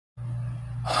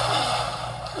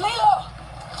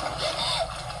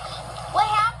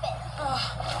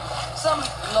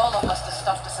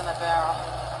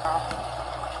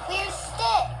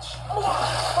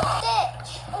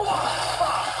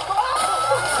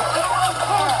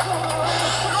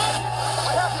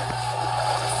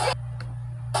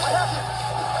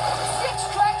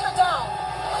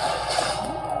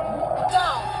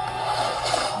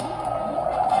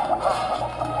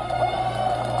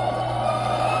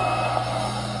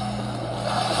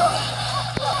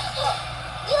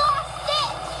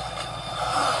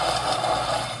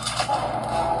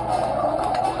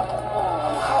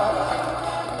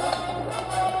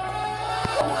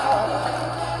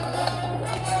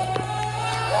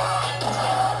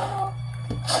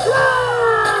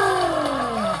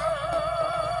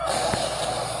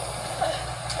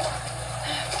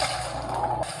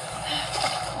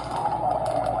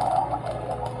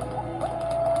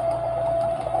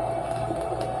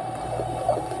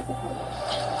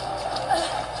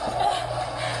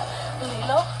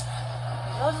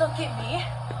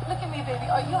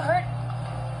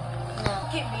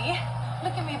at me.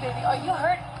 Look at me, baby. Are you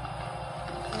hurt?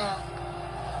 No.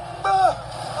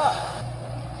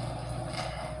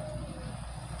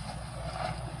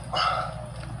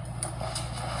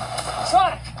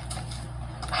 Sonic!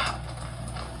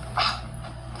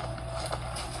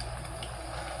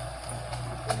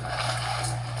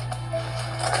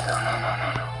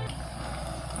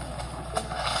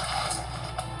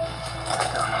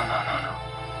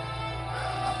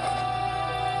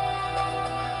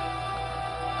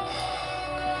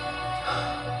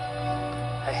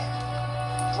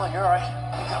 You're all right.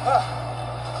 Wake up.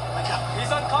 Wake up. He's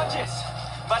unconscious,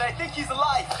 but I think he's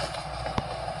alive.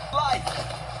 Alive.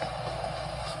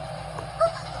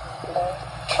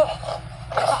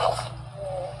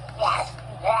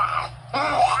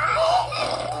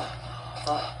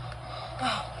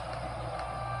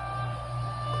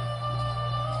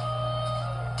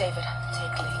 David,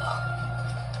 take Lilo.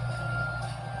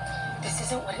 This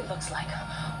isn't what it looks like.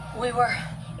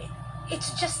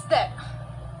 It's just that...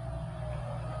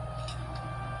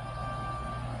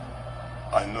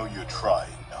 I know you're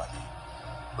trying, Nani,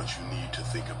 but you need to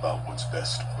think about what's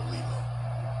best for Lilo.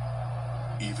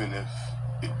 Even if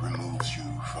it removes you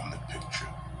from the picture.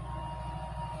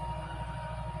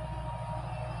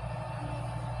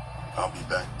 I'll be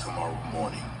back tomorrow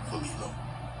morning for Lilo.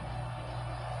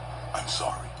 I'm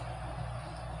sorry.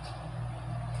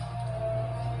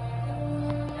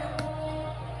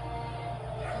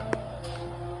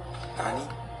 Nani,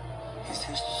 is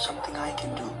there something I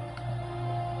can do?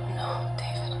 No,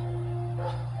 David.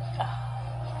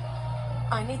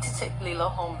 I need to take Lilo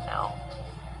home now.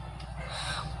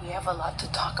 We have a lot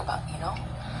to talk about, you know?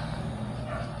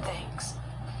 Thanks.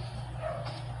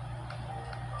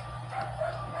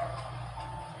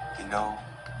 You know,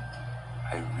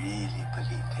 I really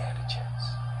believed they had a chance.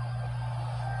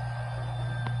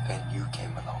 Then you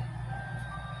came along.